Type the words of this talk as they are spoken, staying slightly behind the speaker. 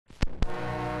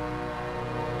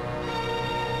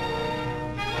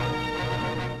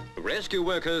Rescue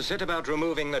workers set about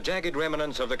removing the jagged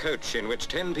remnants of the coach in which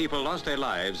 10 people lost their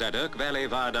lives at Oak Valley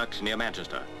Viaduct near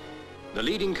Manchester. The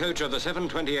leading coach of the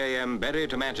 7:20 a.m. Bury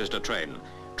to Manchester train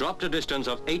dropped a distance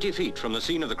of 80 feet from the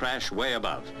scene of the crash way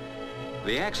above.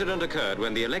 The accident occurred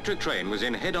when the electric train was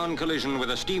in head-on collision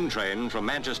with a steam train from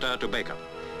Manchester to Baker.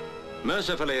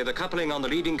 Mercifully, the coupling on the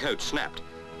leading coach snapped.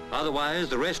 Otherwise,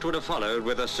 the rest would have followed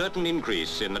with a certain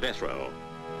increase in the death roll.